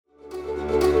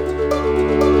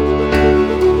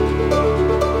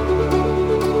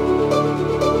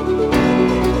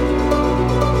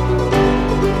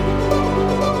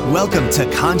Welcome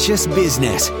to Conscious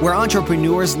Business, where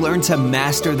entrepreneurs learn to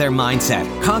master their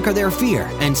mindset, conquer their fear,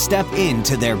 and step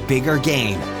into their bigger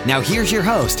game. Now here's your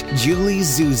host, Julie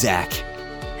Zuzak.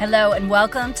 Hello and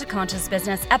welcome to Conscious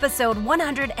Business, episode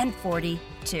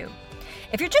 142.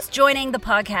 If you're just joining the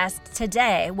podcast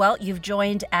today, well, you've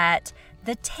joined at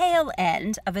the tail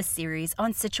end of a series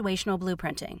on situational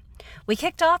blueprinting. We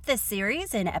kicked off this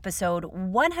series in episode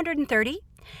 130,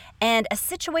 and a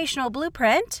situational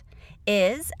blueprint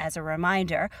is, as a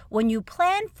reminder, when you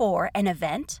plan for an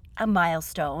event, a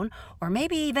milestone, or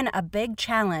maybe even a big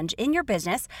challenge in your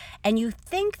business, and you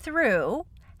think through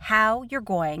how you're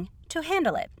going to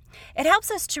handle it. It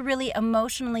helps us to really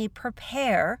emotionally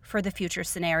prepare for the future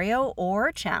scenario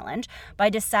or challenge by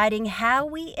deciding how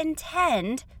we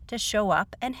intend to show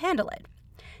up and handle it.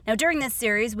 Now, during this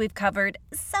series, we've covered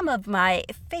some of my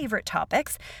favorite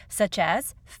topics, such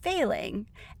as failing,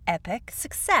 epic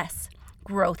success,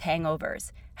 growth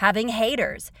hangovers, having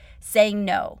haters, saying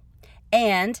no.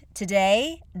 And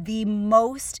today, the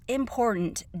most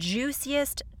important,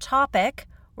 juiciest topic,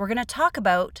 we're going to talk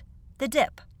about the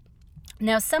dip.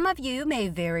 Now, some of you may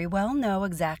very well know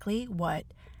exactly what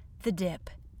the dip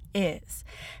is.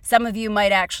 Some of you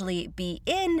might actually be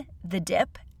in the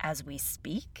dip as we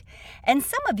speak, and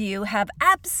some of you have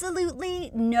absolutely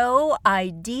no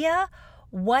idea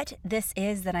what this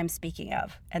is that I'm speaking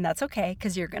of. And that's okay,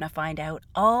 because you're going to find out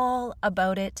all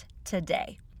about it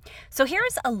today. So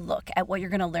here's a look at what you're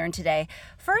going to learn today.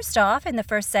 First off, in the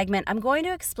first segment, I'm going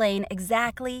to explain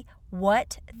exactly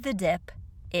what the dip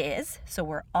is, so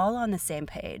we're all on the same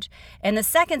page. In the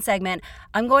second segment,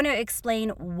 I'm going to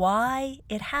explain why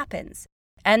it happens.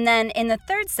 And then in the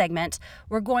third segment,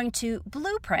 we're going to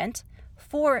blueprint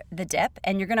for the dip,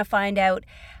 and you're going to find out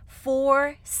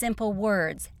 4 simple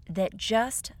words that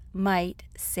just might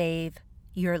save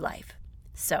your life.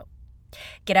 So,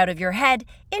 get out of your head,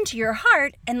 into your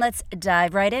heart, and let's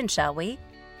dive right in, shall we?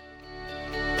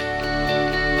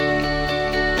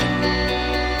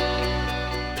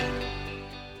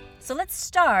 So let's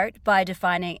start by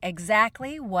defining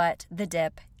exactly what the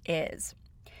dip is.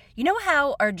 You know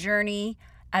how our journey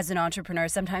as an entrepreneur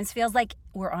sometimes feels like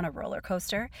we're on a roller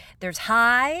coaster? There's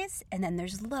highs and then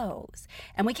there's lows.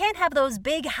 And we can't have those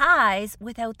big highs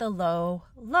without the low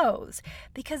lows,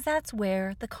 because that's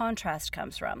where the contrast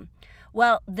comes from.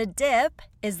 Well, the dip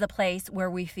is the place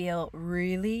where we feel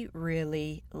really,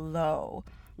 really low,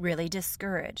 really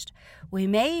discouraged. We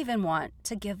may even want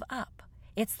to give up.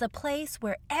 It's the place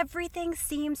where everything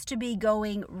seems to be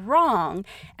going wrong,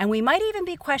 and we might even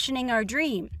be questioning our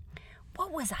dream.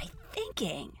 What was I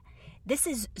thinking? This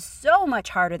is so much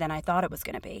harder than I thought it was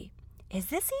going to be. Is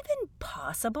this even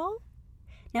possible?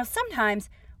 Now, sometimes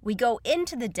we go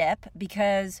into the dip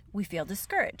because we feel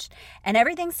discouraged, and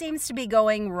everything seems to be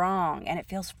going wrong, and it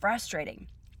feels frustrating.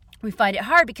 We find it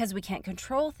hard because we can't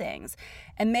control things.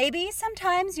 And maybe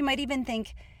sometimes you might even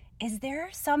think, is there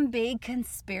some big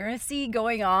conspiracy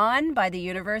going on by the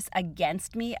universe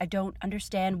against me? I don't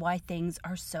understand why things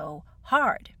are so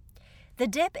hard. The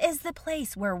dip is the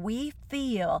place where we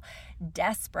feel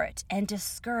desperate and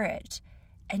discouraged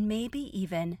and maybe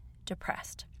even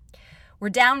depressed. We're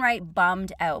downright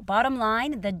bummed out. Bottom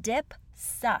line, the dip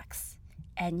sucks.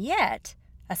 And yet,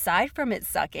 aside from it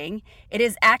sucking, it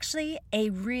is actually a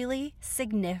really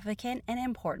significant and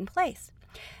important place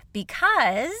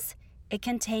because it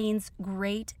contains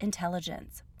great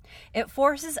intelligence. It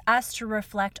forces us to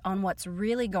reflect on what's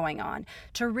really going on,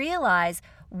 to realize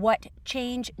what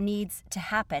change needs to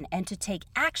happen, and to take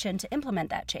action to implement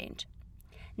that change.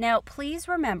 Now, please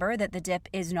remember that the dip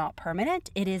is not permanent.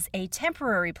 It is a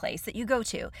temporary place that you go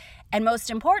to. And most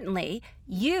importantly,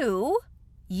 you,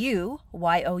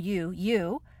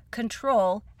 Y-O-U,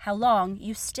 control how long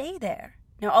you stay there.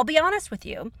 Now, I'll be honest with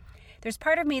you. There's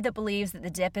part of me that believes that the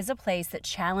dip is a place that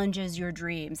challenges your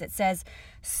dreams. It says,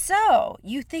 so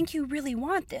you think you really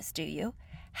want this, do you?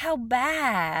 How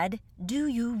bad do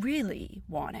you really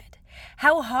want it?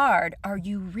 How hard are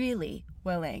you really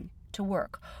willing to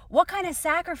work? What kind of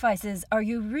sacrifices are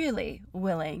you really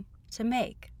willing to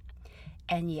make?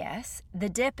 And yes, the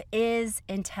dip is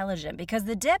intelligent because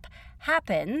the dip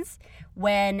happens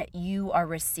when you are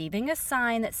receiving a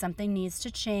sign that something needs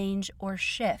to change or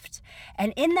shift.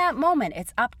 And in that moment,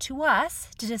 it's up to us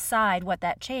to decide what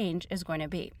that change is going to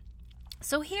be.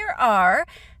 So here are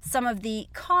some of the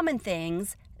common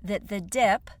things that the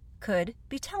dip could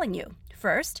be telling you.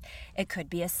 First, it could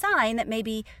be a sign that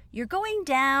maybe you're going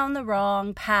down the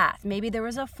wrong path. Maybe there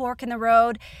was a fork in the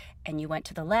road and you went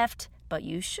to the left, but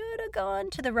you should have gone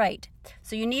to the right.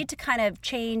 So you need to kind of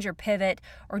change or pivot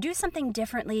or do something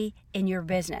differently in your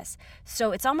business.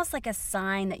 So it's almost like a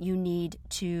sign that you need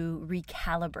to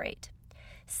recalibrate.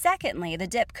 Secondly, the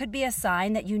dip could be a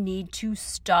sign that you need to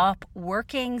stop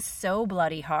working so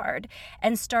bloody hard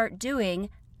and start doing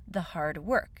the hard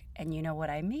work. And you know what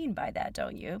I mean by that,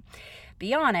 don't you?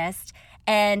 Be honest.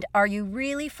 And are you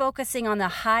really focusing on the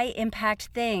high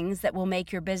impact things that will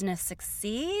make your business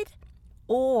succeed?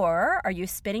 Or are you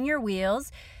spinning your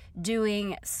wheels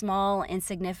doing small,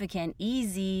 insignificant,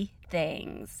 easy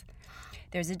things?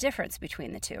 There's a difference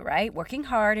between the two, right? Working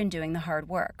hard and doing the hard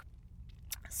work.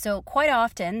 So quite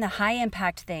often, the high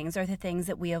impact things are the things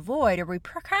that we avoid or we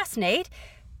procrastinate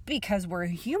because we're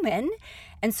human.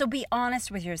 And so be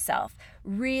honest with yourself.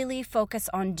 Really focus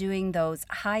on doing those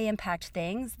high impact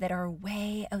things that are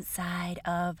way outside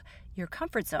of your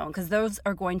comfort zone, because those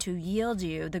are going to yield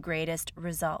you the greatest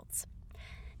results.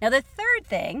 Now, the third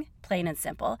thing, plain and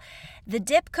simple, the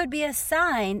dip could be a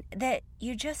sign that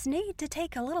you just need to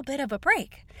take a little bit of a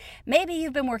break. Maybe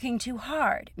you've been working too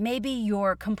hard. Maybe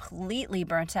you're completely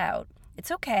burnt out. It's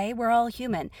okay. We're all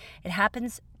human. It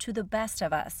happens to the best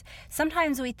of us.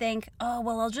 Sometimes we think, oh,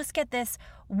 well, I'll just get this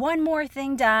one more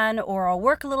thing done, or I'll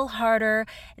work a little harder,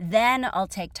 then I'll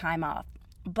take time off.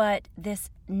 But this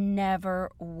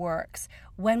never works.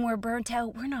 When we're burnt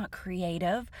out, we're not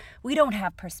creative, we don't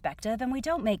have perspective, and we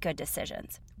don't make good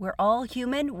decisions. We're all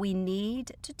human. We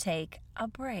need to take a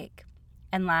break.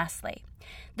 And lastly,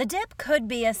 the dip could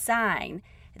be a sign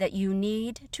that you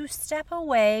need to step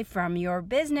away from your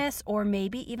business, or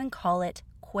maybe even call it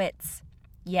quits.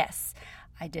 Yes,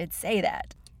 I did say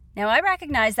that. Now, I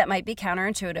recognize that might be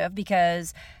counterintuitive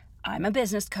because I'm a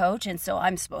business coach, and so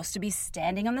I'm supposed to be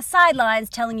standing on the sidelines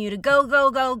telling you to go, go,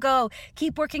 go, go,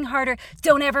 keep working harder,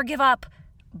 don't ever give up.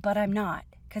 But I'm not,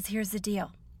 because here's the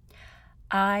deal.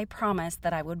 I promised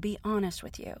that I would be honest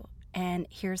with you, and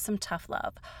here's some tough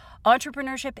love.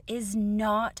 Entrepreneurship is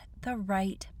not the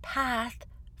right path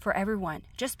for everyone.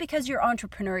 Just because you're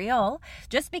entrepreneurial,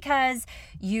 just because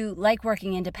you like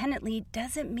working independently,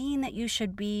 doesn't mean that you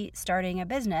should be starting a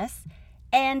business,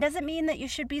 and doesn't mean that you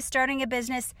should be starting a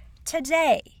business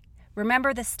today.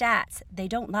 Remember the stats, they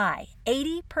don't lie.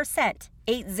 80%,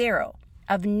 80,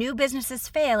 of new businesses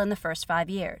fail in the first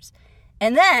 5 years.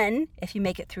 And then, if you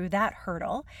make it through that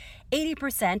hurdle,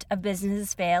 80% of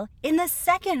businesses fail in the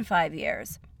second 5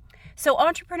 years. So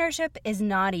entrepreneurship is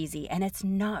not easy, and it's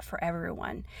not for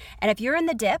everyone. And if you're in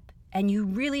the dip and you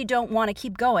really don't want to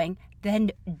keep going, then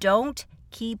don't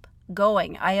keep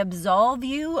going. I absolve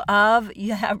you of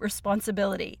that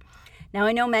responsibility. Now,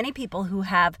 I know many people who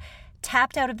have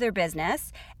tapped out of their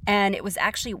business, and it was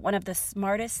actually one of the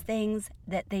smartest things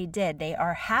that they did. They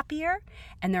are happier,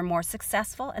 and they're more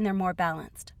successful, and they're more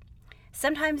balanced.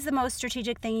 Sometimes the most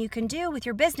strategic thing you can do with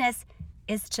your business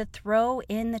is to throw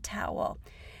in the towel.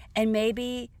 And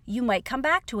maybe you might come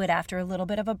back to it after a little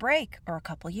bit of a break or a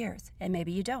couple years, and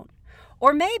maybe you don't.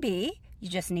 Or maybe you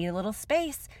just need a little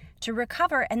space to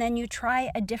recover, and then you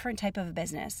try a different type of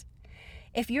business.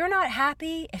 If you're not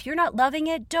happy, if you're not loving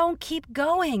it, don't keep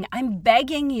going. I'm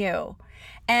begging you.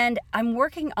 And I'm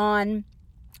working on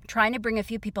trying to bring a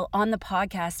few people on the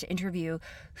podcast to interview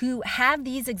who have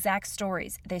these exact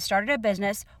stories. They started a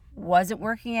business, wasn't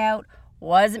working out,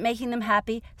 wasn't making them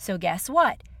happy. So guess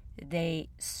what? They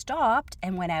stopped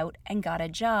and went out and got a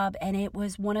job, and it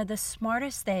was one of the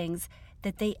smartest things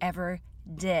that they ever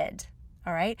did.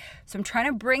 All right? So I'm trying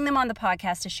to bring them on the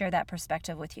podcast to share that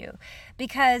perspective with you,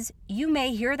 because you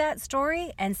may hear that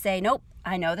story and say, nope,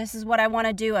 I know this is what I want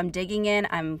to do. I'm digging in.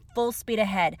 I'm full speed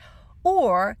ahead.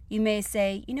 Or you may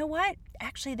say, you know what?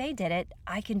 Actually, they did it.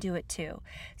 I can do it too.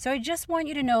 So I just want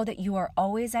you to know that you are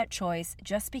always at choice.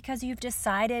 Just because you've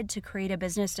decided to create a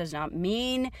business does not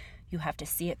mean you have to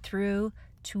see it through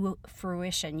to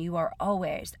fruition. You are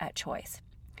always at choice.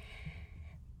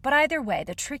 But either way,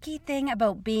 the tricky thing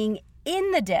about being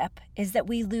in the dip is that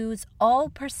we lose all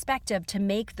perspective to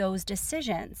make those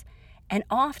decisions. And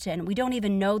often we don't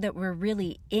even know that we're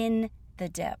really in the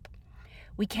dip.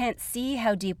 We can't see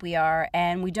how deep we are,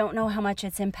 and we don't know how much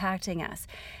it's impacting us.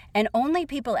 And only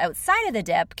people outside of the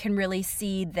dip can really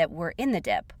see that we're in the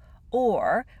dip.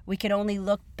 Or we can only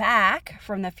look back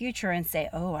from the future and say,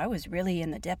 oh, I was really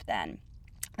in the dip then.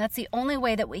 That's the only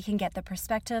way that we can get the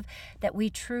perspective that we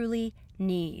truly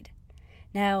need.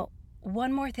 Now,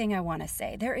 one more thing I want to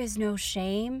say. There is no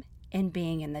shame in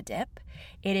being in the dip.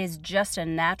 It is just a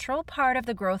natural part of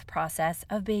the growth process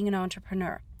of being an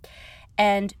entrepreneur.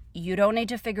 And you don't need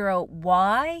to figure out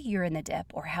why you're in the dip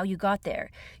or how you got there.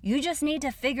 You just need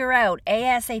to figure out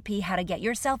ASAP how to get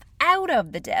yourself out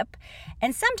of the dip.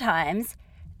 And sometimes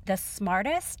the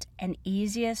smartest and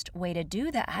easiest way to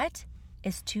do that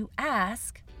is to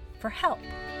ask for help.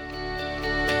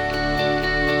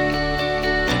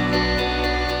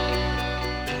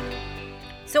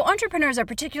 So entrepreneurs are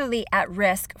particularly at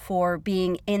risk for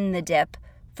being in the dip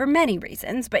for many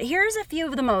reasons, but here's a few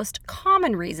of the most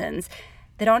common reasons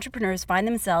that entrepreneurs find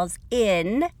themselves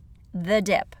in the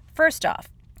dip. First off,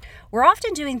 we're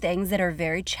often doing things that are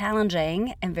very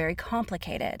challenging and very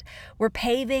complicated. We're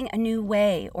paving a new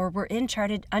way, or we're in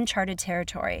uncharted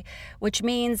territory, which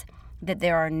means that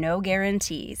there are no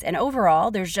guarantees. And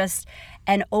overall, there's just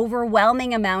an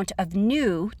overwhelming amount of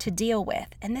new to deal with.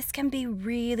 And this can be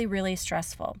really, really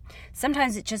stressful.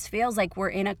 Sometimes it just feels like we're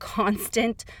in a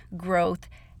constant growth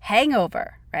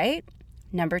hangover, right?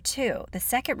 Number two, the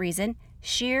second reason,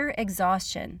 sheer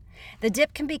exhaustion. The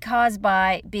dip can be caused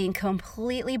by being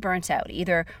completely burnt out,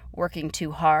 either working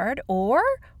too hard or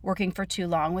working for too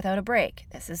long without a break.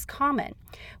 This is common.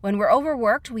 When we're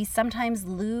overworked, we sometimes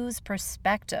lose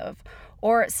perspective,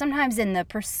 or sometimes in the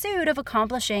pursuit of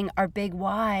accomplishing our big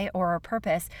why or our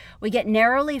purpose, we get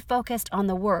narrowly focused on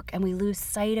the work and we lose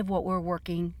sight of what we're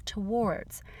working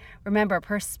towards. Remember,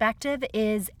 perspective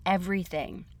is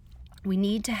everything. We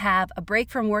need to have a break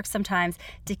from work sometimes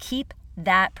to keep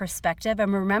that perspective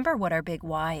and remember what our big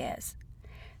why is.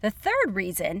 The third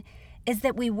reason is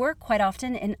that we work quite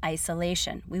often in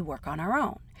isolation. We work on our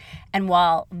own. And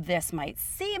while this might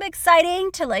seem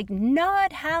exciting to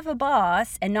not have a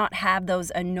boss and not have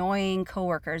those annoying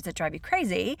coworkers that drive you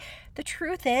crazy, the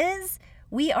truth is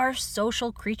we are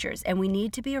social creatures and we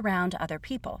need to be around other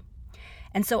people.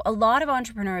 And so a lot of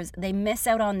entrepreneurs, they miss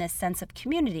out on this sense of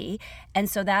community, and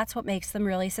so that's what makes them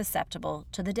really susceptible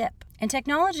to the dip. And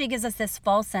technology gives us this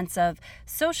false sense of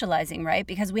socializing, right?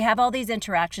 Because we have all these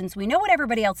interactions, we know what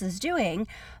everybody else is doing,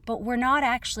 but we're not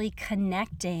actually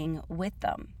connecting with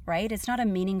them, right? It's not a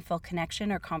meaningful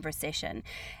connection or conversation.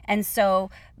 And so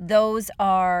those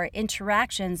are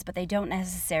interactions, but they don't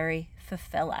necessarily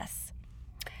fulfill us.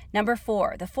 Number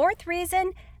four, the fourth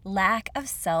reason, lack of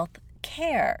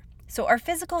self-care. So our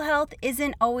physical health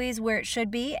isn't always where it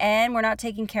should be, and we're not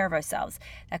taking care of ourselves.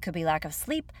 That could be lack of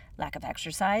sleep, lack of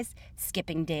exercise,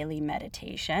 skipping daily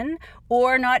meditation,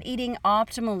 or not eating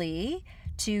optimally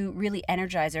to really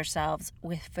energize ourselves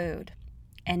with food.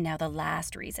 And now the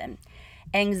last reason,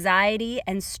 anxiety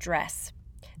and stress.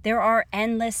 There are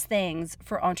endless things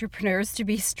for entrepreneurs to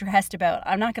be stressed about.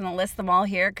 I'm not going to list them all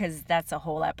here because that's a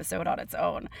whole episode on its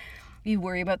own. You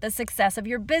worry about the success of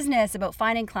your business, about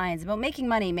finding clients, about making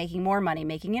money, making more money,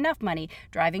 making enough money,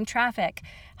 driving traffic,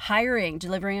 hiring,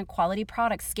 delivering a quality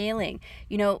product, scaling.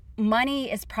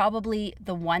 Money is probably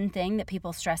the one thing that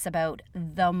people stress about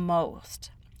the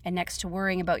most. And next to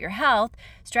worrying about your health,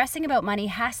 stressing about money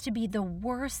has to be the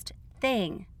worst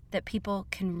thing that people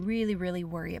can really, really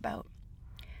worry about.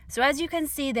 So as you can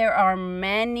see, there are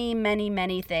many, many,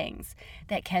 many things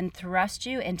that can thrust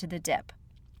you into the dip.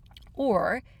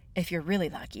 Or if you're really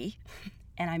lucky,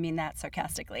 and I mean that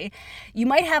sarcastically, you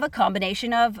might have a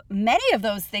combination of many of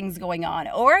those things going on,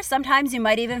 or sometimes you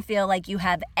might even feel like you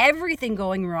have everything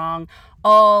going wrong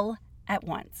all at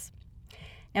once.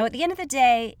 Now, at the end of the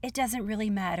day, it doesn't really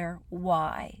matter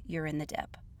why you're in the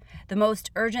dip. The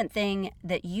most urgent thing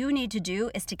that you need to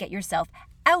do is to get yourself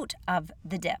out of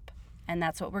the dip. And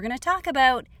that's what we're going to talk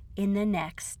about in the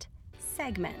next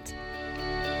segment.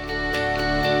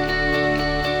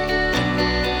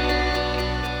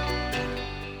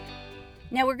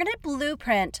 Now we're going to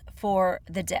blueprint for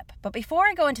the dip, but before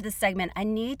I go into this segment, I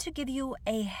need to give you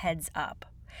a heads up.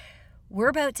 We're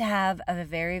about to have a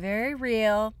very, very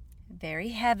real, very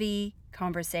heavy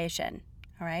conversation,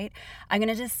 all right? I'm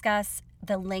going to discuss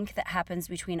the link that happens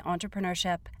between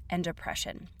entrepreneurship and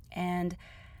depression. And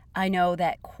I know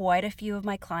that quite a few of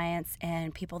my clients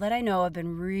and people that I know have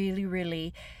been really,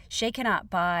 really shaken up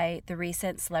by the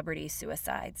recent celebrity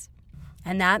suicides.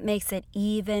 And that makes it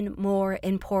even more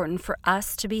important for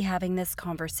us to be having this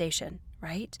conversation,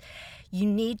 right? You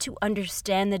need to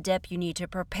understand the dip, you need to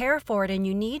prepare for it, and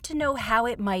you need to know how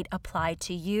it might apply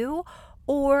to you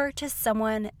or to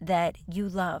someone that you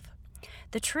love.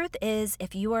 The truth is,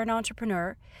 if you are an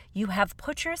entrepreneur, you have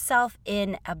put yourself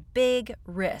in a big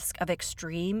risk of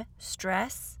extreme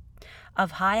stress,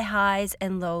 of high highs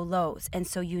and low lows. And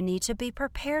so you need to be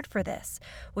prepared for this,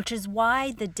 which is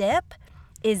why the dip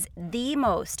is the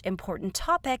most important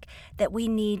topic that we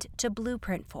need to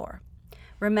blueprint for.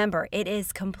 Remember, it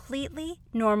is completely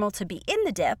normal to be in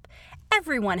the dip.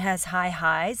 Everyone has high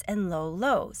highs and low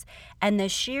lows. And the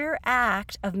sheer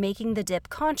act of making the dip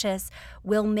conscious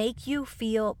will make you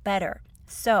feel better.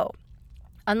 So,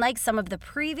 Unlike some of the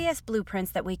previous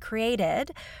blueprints that we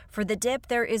created, for the dip,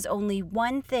 there is only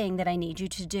one thing that I need you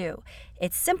to do.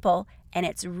 It's simple and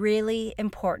it's really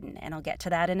important, and I'll get to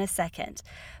that in a second.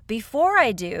 Before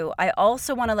I do, I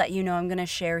also want to let you know I'm going to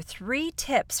share 3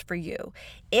 tips for you.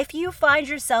 If you find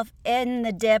yourself in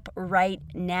the dip right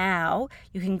now,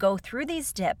 you can go through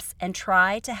these tips and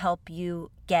try to help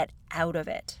you get out of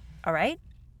it, all right?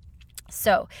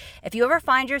 So if you ever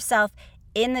find yourself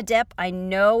in the dip, I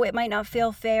know it might not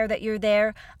feel fair that you're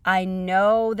there. I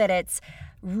know that it's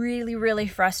really, really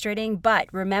frustrating, but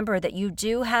remember that you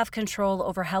do have control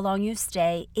over how long you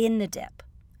stay in the dip.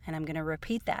 And I'm going to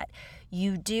repeat that.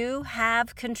 You do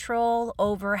have control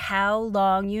over how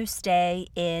long you stay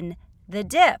in the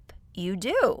dip. You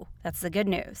do. That's the good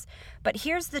news. But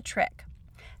here's the trick.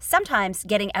 Sometimes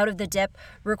getting out of the dip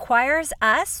requires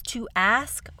us to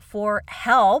ask for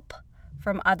help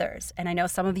from others. And I know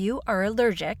some of you are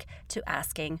allergic to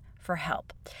asking for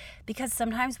help because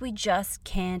sometimes we just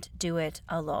can't do it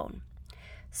alone.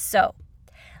 So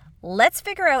let's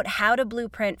figure out how to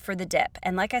blueprint for the dip.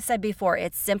 And like I said before,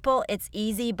 it's simple, it's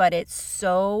easy, but it's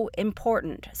so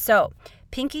important. So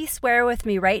pinky swear with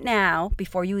me right now,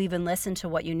 before you even listen to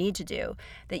what you need to do,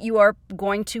 that you are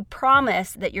going to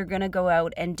promise that you're going to go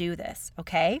out and do this,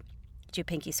 okay? Did you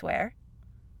pinky swear?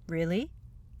 Really?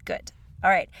 Good. All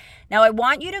right. Now I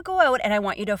want you to go out and I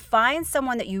want you to find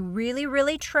someone that you really,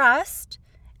 really trust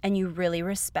and you really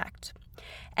respect.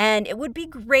 And it would be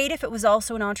great if it was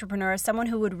also an entrepreneur, someone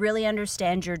who would really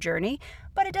understand your journey,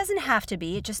 but it doesn't have to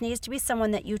be. It just needs to be someone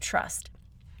that you trust.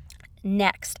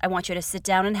 Next, I want you to sit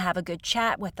down and have a good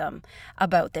chat with them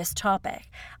about this topic.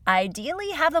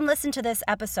 Ideally, have them listen to this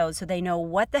episode so they know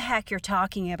what the heck you're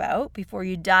talking about before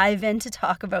you dive in to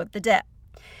talk about the dip.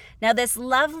 Now, this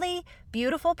lovely,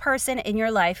 beautiful person in your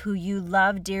life who you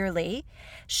love dearly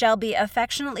shall be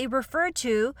affectionately referred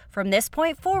to from this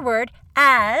point forward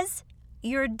as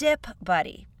your dip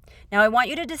buddy. Now, I want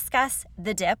you to discuss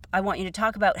the dip. I want you to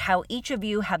talk about how each of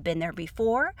you have been there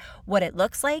before, what it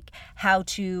looks like, how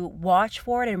to watch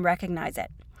for it and recognize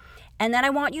it. And then I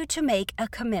want you to make a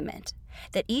commitment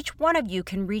that each one of you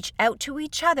can reach out to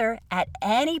each other at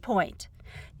any point.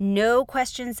 No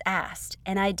questions asked.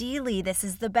 And ideally, this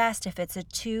is the best if it's a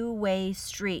two-way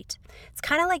street. It's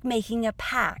kind of like making a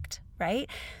pact, right?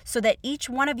 So that each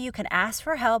one of you can ask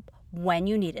for help when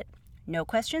you need it. No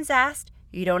questions asked.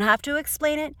 You don't have to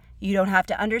explain it. You don't have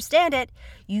to understand it.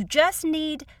 You just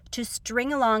need to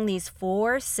string along these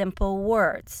 4 simple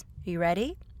words. You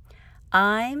ready?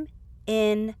 I'm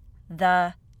in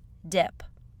the dip.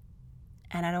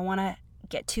 And I don't want to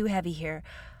get too heavy here,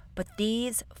 but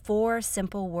these 4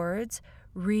 simple words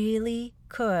really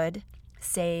could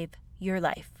save your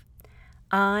life.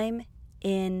 I'm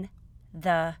in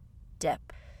the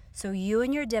dip. So you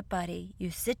and your dip buddy,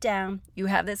 you sit down, you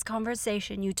have this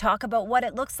conversation, you talk about what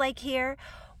it looks like here,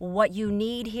 what you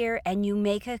need here, and you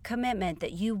make a commitment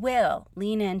that you will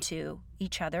lean into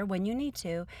each other when you need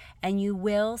to, and you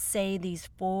will say these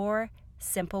 4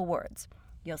 simple words.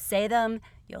 You'll say them,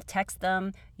 you'll text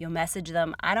them, you'll message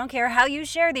them. I don't care how you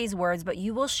share these words, but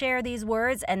you will share these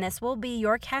words, and this will be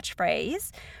your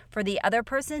catchphrase for the other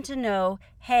person to know,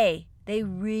 hey, they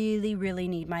really, really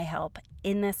need my help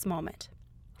in this moment.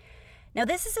 Now,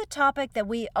 this is a topic that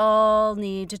we all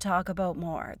need to talk about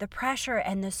more. The pressure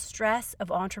and the stress of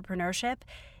entrepreneurship.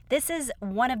 This is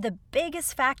one of the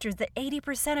biggest factors that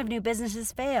 80% of new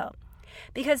businesses fail.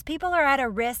 Because people are at a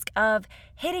risk of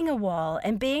hitting a wall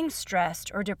and being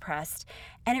stressed or depressed,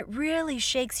 and it really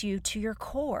shakes you to your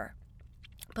core.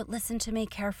 But listen to me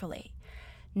carefully.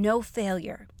 No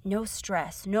failure, no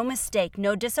stress, no mistake,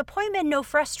 no disappointment, no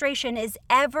frustration is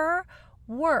ever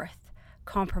worth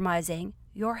compromising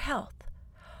your health.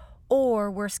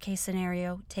 Or, worst case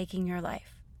scenario, taking your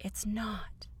life. It's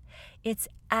not. It's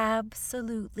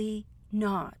absolutely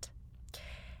not.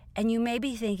 And you may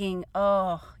be thinking,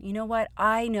 oh, you know what?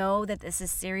 I know that this is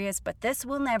serious, but this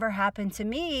will never happen to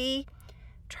me.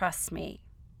 Trust me.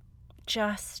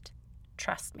 Just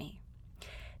trust me.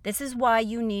 This is why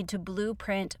you need to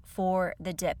blueprint for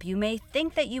the dip. You may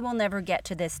think that you will never get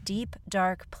to this deep,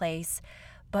 dark place,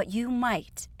 but you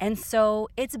might. And so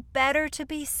it's better to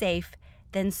be safe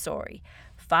than sorry.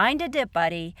 Find a dip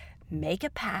buddy, make a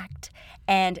pact,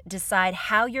 and decide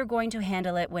how you're going to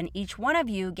handle it when each one of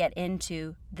you get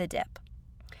into the dip.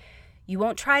 You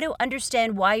won't try to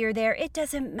understand why you're there. It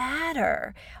doesn't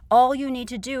matter. All you need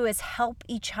to do is help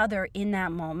each other in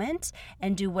that moment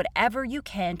and do whatever you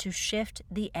can to shift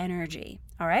the energy.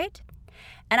 All right?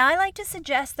 And I like to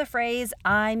suggest the phrase,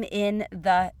 I'm in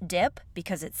the dip,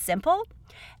 because it's simple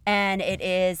and it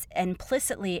is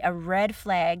implicitly a red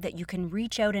flag that you can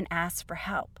reach out and ask for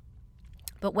help.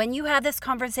 But when you have this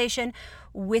conversation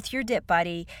with your dip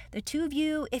buddy, the two of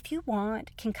you, if you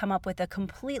want, can come up with a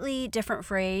completely different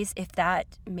phrase if that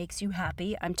makes you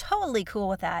happy. I'm totally cool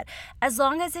with that, as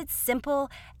long as it's simple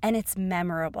and it's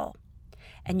memorable.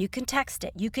 And you can text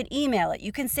it, you can email it,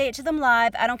 you can say it to them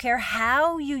live. I don't care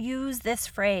how you use this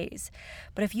phrase.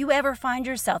 But if you ever find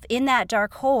yourself in that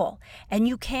dark hole and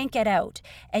you can't get out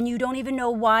and you don't even know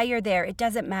why you're there, it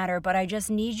doesn't matter. But I just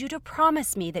need you to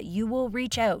promise me that you will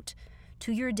reach out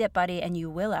to your dip buddy and you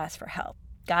will ask for help.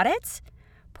 Got it?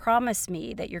 Promise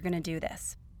me that you're going to do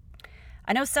this.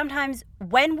 I know sometimes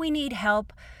when we need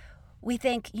help, we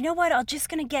think, you know what, I'm just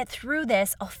going to get through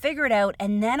this, I'll figure it out,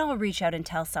 and then I'll reach out and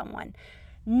tell someone.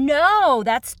 No,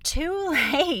 that's too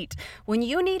late. When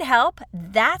you need help,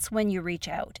 that's when you reach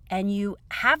out and you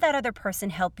have that other person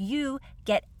help you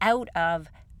get out of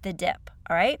the dip,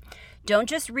 all right? Don't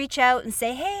just reach out and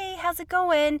say, hey, how's it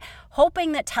going?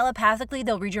 Hoping that telepathically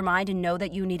they'll read your mind and know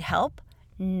that you need help.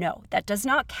 No, that does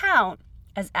not count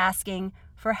as asking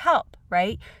for help,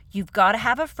 right? You've got to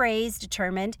have a phrase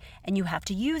determined and you have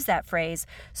to use that phrase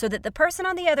so that the person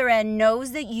on the other end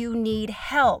knows that you need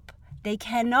help. They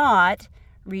cannot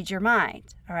read your mind,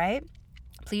 all right?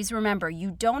 Please remember, you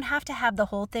don't have to have the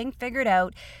whole thing figured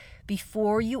out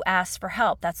before you ask for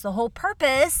help. That's the whole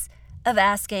purpose of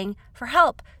asking for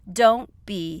help. Don't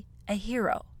be a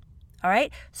hero, all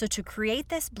right? So to create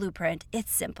this blueprint,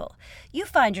 it's simple. You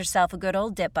find yourself a good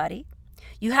old dip buddy.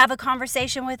 You have a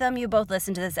conversation with them. You both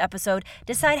listen to this episode.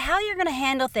 Decide how you're going to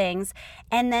handle things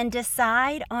and then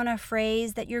decide on a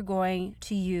phrase that you're going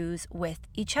to use with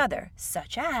each other,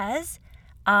 such as,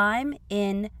 I'm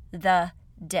in the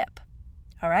dip.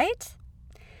 All right?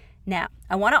 Now,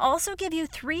 I want to also give you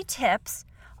 3 tips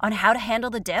on how to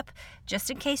handle the dip, just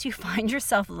in case you find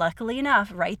yourself, luckily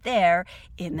enough, right there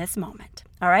in this moment.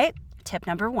 All right? Tip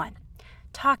number 1,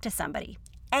 talk to somebody,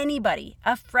 anybody,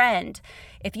 a friend.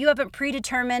 If you haven't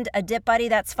predetermined a dip buddy,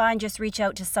 that's fine. Just reach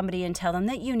out to somebody and tell them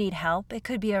that you need help. It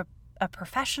could be a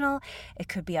professional, it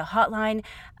could be a hotline.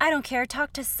 I don't care.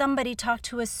 Talk to somebody, talk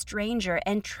to a stranger,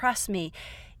 and trust me,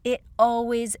 it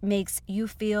always makes you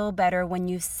feel better when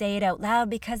you say it out loud,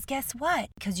 because guess what?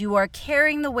 Because you are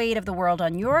carrying the weight of the world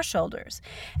on your shoulders.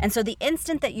 And so the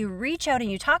instant that you reach out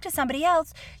and you talk to somebody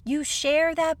else, you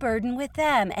share that burden with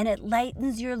them and it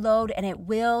lightens your load and it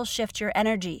will shift your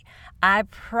energy. I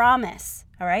promise,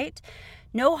 all right?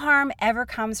 No harm ever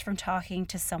comes from talking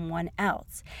to someone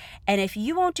else. And if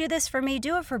you won't do this for me,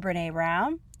 do it for Brené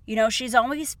Brown. You know, she's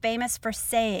always famous for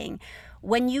saying,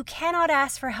 when you cannot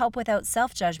ask for help without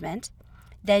self-judgment,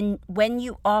 then when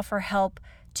you offer help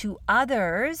to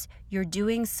others, you're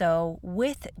doing so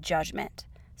with judgment.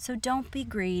 So don't be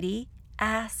greedy.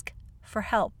 Ask for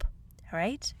help. All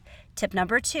right? Tip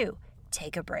number 2,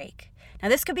 take a break. Now,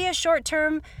 this could be a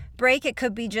short-term break. It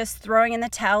could be just throwing in the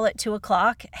towel at 2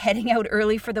 o'clock, heading out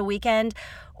early for the weekend,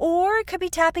 or it could be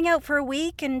tapping out for a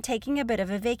week and taking a bit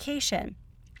of a vacation.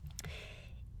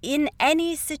 In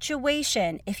any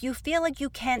situation, if you feel like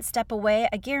you can't step away,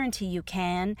 I guarantee you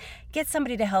can. Get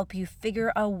somebody to help you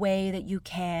figure a way that you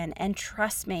can. And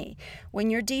trust me, when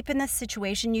you're deep in this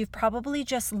situation, you've probably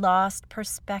just lost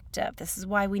perspective. This is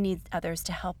why we need others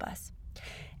to help us.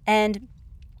 And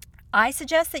I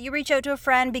suggest that you reach out to a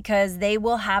friend because they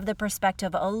will have the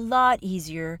perspective a lot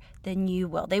easier than you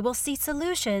will. They will see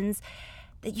solutions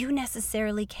that you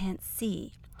necessarily can't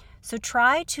see. So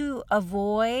try to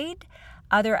avoid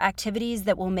other activities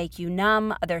that will make you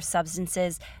numb, other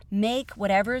substances. Make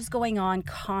whatever is going on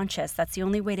conscious. That's the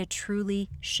only way to truly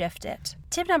shift it.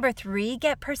 Tip number 3,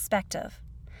 get perspective.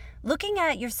 Looking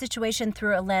at your situation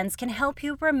through a lens can help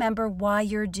you remember why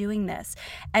you're doing this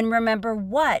and remember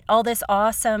what all this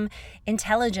awesome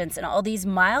intelligence and all these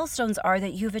milestones are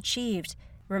that you've achieved.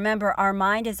 Remember, our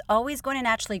mind is always going to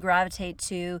naturally gravitate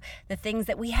to the things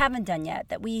that we haven't done yet,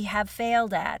 that we have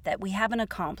failed at, that we haven't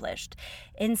accomplished,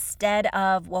 instead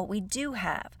of what we do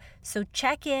have. So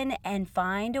check in and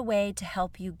find a way to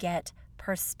help you get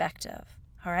perspective.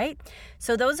 All right?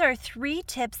 So those are 3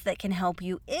 tips that can help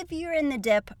you if you're in the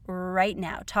dip right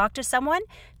now. Talk to someone,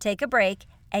 take a break,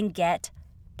 and get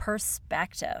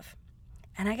perspective.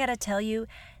 And I got to tell you,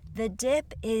 the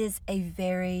dip is a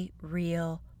very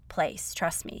real place.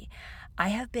 Trust me. I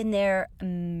have been there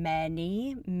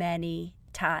many, many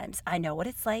times. I know what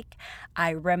it's like.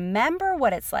 I remember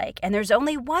what it's like. And there's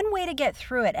only one way to get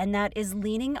through it, and that is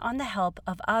leaning on the help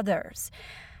of others.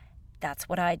 That's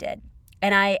what I did.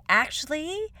 And I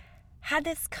actually had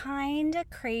this kind of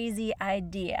crazy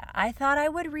idea. I thought I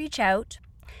would reach out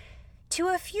to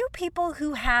a few people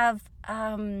who have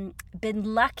been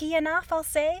lucky enough, I'll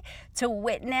say, to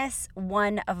witness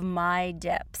one of my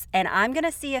dips. And I'm going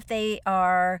to see if they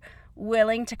are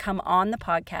willing to come on the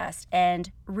podcast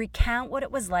and recount what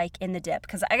it was like in the dip.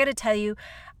 Because I got to tell you,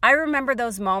 I remember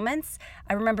those moments.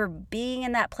 I remember being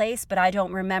in that place, but I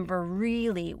don't remember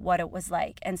really what it was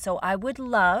like. And so I would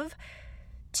love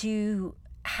to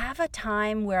have a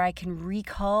time where I can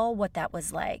recall what that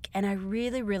was like. And I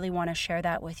really, really want to share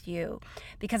that with you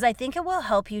because I think it will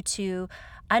help you to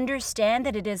understand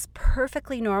that it is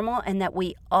perfectly normal and that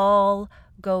we all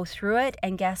go through it.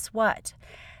 And guess what?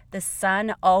 The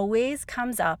sun always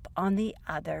comes up on the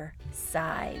other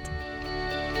side.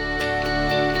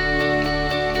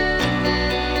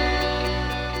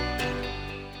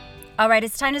 All right,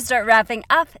 it's time to start wrapping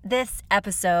up this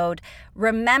episode.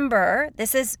 Remember,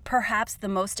 this is perhaps the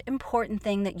most important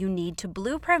thing that you need to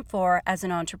blueprint for as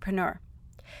an entrepreneur.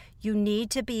 You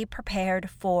need to be prepared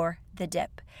for the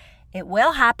dip. It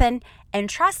will happen, and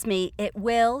trust me, it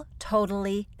will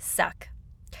totally suck.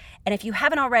 And if you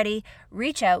haven't already,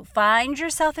 reach out, find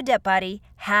yourself a dip buddy,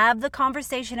 have the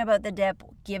conversation about the dip,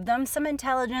 give them some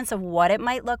intelligence of what it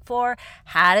might look for,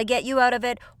 how to get you out of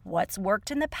it, what's worked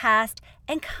in the past,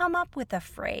 and come up with a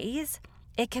phrase.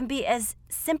 It can be as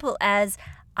simple as,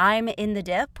 I'm in the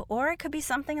dip, or it could be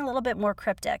something a little bit more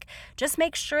cryptic. Just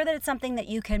make sure that it's something that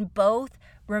you can both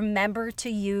remember to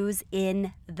use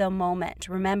in the moment.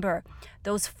 Remember,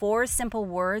 those 4 simple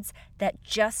words that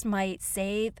just might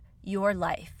save your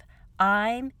life.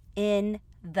 I'm in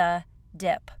the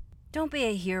dip. Don't be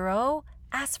a hero.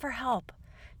 Ask for help.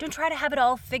 Don't try to have it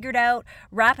all figured out,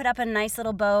 wrap it up in a nice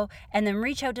little bow, and then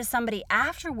reach out to somebody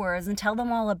afterwards and tell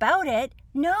them all about it.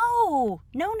 No.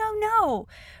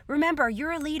 Remember,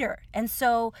 you're a leader, and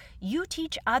so you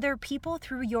teach other people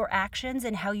through your actions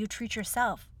and how you treat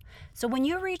yourself. So when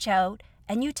you reach out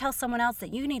and you tell someone else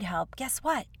that you need help, guess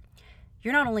what?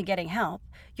 You're not only getting help,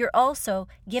 you're also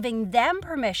giving them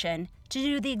permission to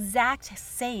do the exact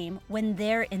same when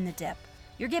they're in the dip.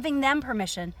 You're giving them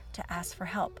permission to ask for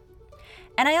help.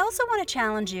 And I also want to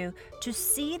challenge you to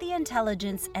see the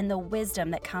intelligence and the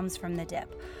wisdom that comes from the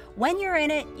dip. When you're in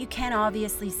it, you can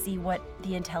obviously see what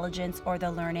the intelligence or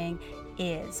the learning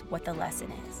is, what the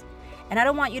lesson is. And I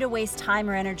don't want you to waste time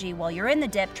or energy while you're in the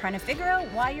dip trying to figure out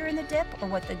why you're in the dip or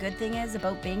what the good thing is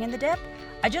about being in the dip.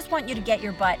 I just want you to get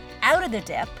your butt out of the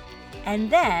dip,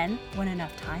 and then when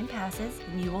enough time passes,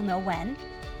 and you will know when,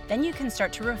 then you can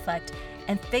start to reflect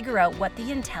and figure out what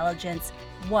the intelligence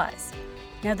was.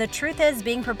 Now, the truth is,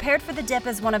 being prepared for the dip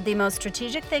is one of the most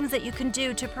strategic things that you can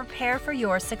do to prepare for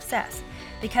your success,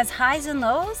 because highs and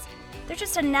lows, they're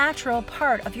just a natural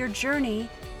part of your journey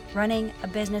running a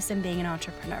business and being an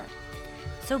entrepreneur.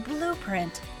 So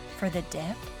blueprint for the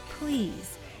dip,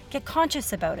 please. Get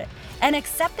conscious about it and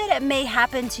accept that it may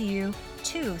happen to you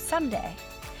too someday.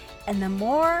 And the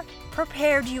more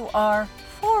prepared you are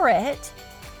for it,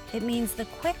 it means the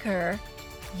quicker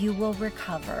you will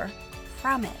recover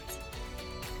from it.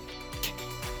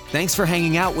 Thanks for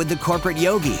hanging out with the Corporate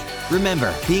Yogi.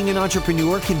 Remember, being an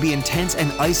entrepreneur can be intense and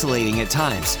isolating at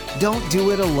times. Don't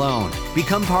do it alone.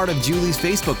 Become part of Julie's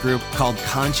Facebook group called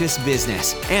Conscious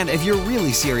Business. And if you're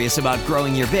really serious about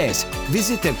growing your biz,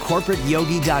 visit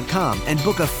thecorporateyogi.com and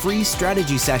book a free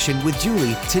strategy session with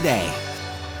Julie today.